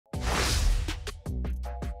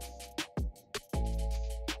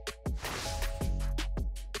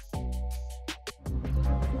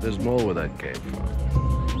There's more where that came from.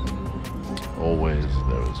 Always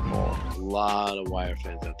there is more. A lot of Wire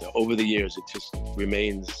fans out there. Over the years, it just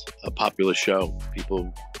remains a popular show.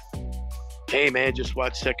 People, hey man, just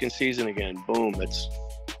watch second season again. Boom.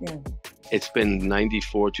 Yeah. It's been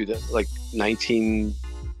 94 to like 19,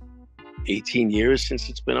 18 years since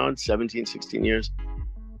it's been on, 17, 16 years.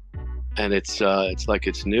 And it's like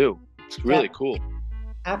it's new. It's really cool.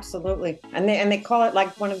 Absolutely. And they call it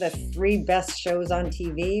like one of the 3 best shows on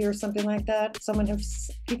TV or something like that.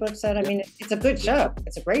 People have said, I mean, it's a good show.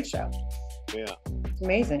 It's a great show. Yeah. It's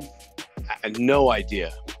amazing. I had no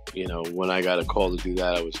idea, when I got a call to do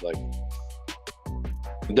that, I was like,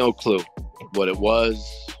 no clue what it was,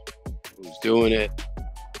 who was doing it.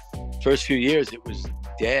 First few years, it was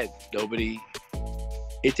dead.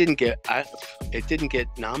 It didn't get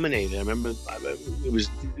nominated. I remember it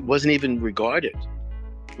wasn't even regarded.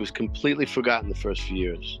 It was completely forgotten the first few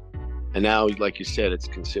years. And now, like you said, it's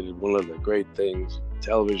considered one of the great things,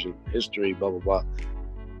 television history, blah, blah, blah.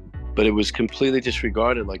 But it was completely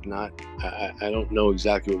disregarded. I don't know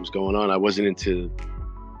exactly what was going on. I wasn't into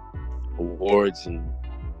awards and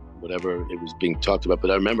whatever it was being talked about.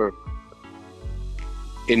 But I remember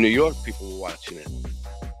in New York, people were watching it.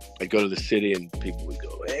 I'd go to the city and people would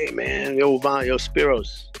go, hey man, yo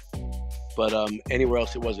Spiros. But anywhere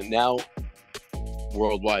else it wasn't. Now,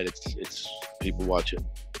 worldwide, it's people watch it.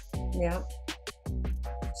 Yeah.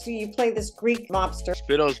 So you play this Greek mobster.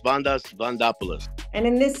 Spiro Vondas Vondopoulos. And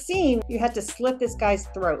in this scene, you had to slit this guy's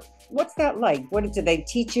throat. What's that like? What did they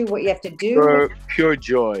teach you? What you have to do? Pure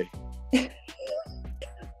joy.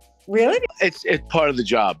 Really? It's part of the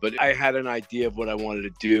job, but I had an idea of what I wanted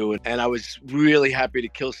to do, and I was really happy to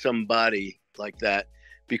kill somebody like that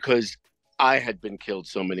because I had been killed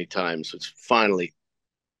so many times. So it's finally,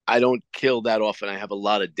 I don't kill that often. I have a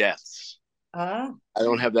lot of deaths. I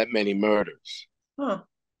don't have that many murders. Huh.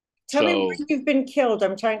 Tell me where you've been killed.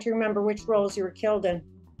 I'm trying to remember which roles you were killed in.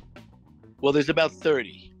 Well, there's about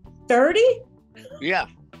 30. 30? Yeah.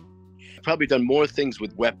 I've probably done more things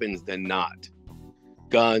with weapons than not.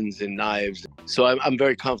 Guns and knives. So I'm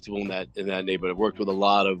very comfortable in that neighborhood. I've worked with a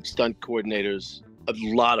lot of stunt coordinators, a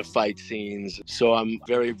lot of fight scenes. So I'm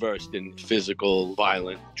very versed in physical,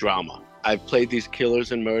 violent drama. I've played these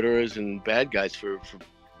killers and murderers and bad guys for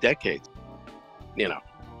decades.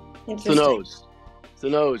 It's the nose. It's the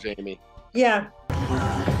nose, Amy. Yeah.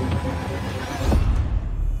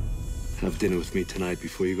 Have dinner with me tonight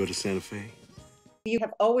before you go to Santa Fe. You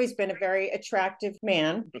have always been a very attractive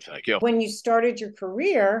man. Thank you. When you started your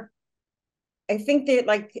career, I think that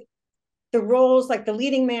the roles, like the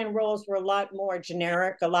leading man roles, were a lot more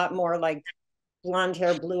generic, a lot more like blonde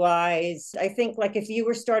hair, blue eyes. I think if you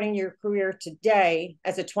were starting your career today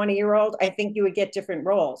as a 20-year-old, I think you would get different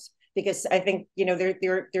roles because I think,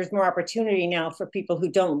 there's more opportunity now for people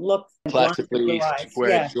who don't look classically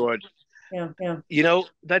square George. Yeah.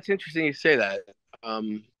 That's interesting you say that.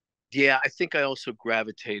 Yeah, I think I also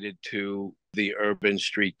gravitated to the urban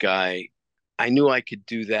street guy. I knew I could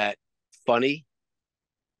do that funny.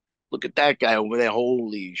 Look at that guy over there.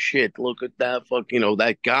 Holy shit. Look at that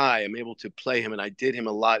that guy. I'm able to play him. And I did him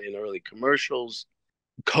a lot in early commercials.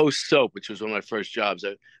 Coast Soap, which was one of my first jobs.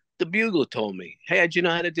 The Bugle told me, hey, how'd you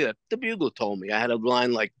know how to do that? The Bugle told me. I had a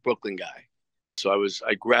line like Brooklyn guy. So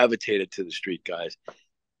I gravitated to the street guys.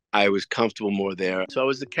 I was comfortable more there. So I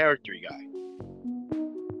was the character guy.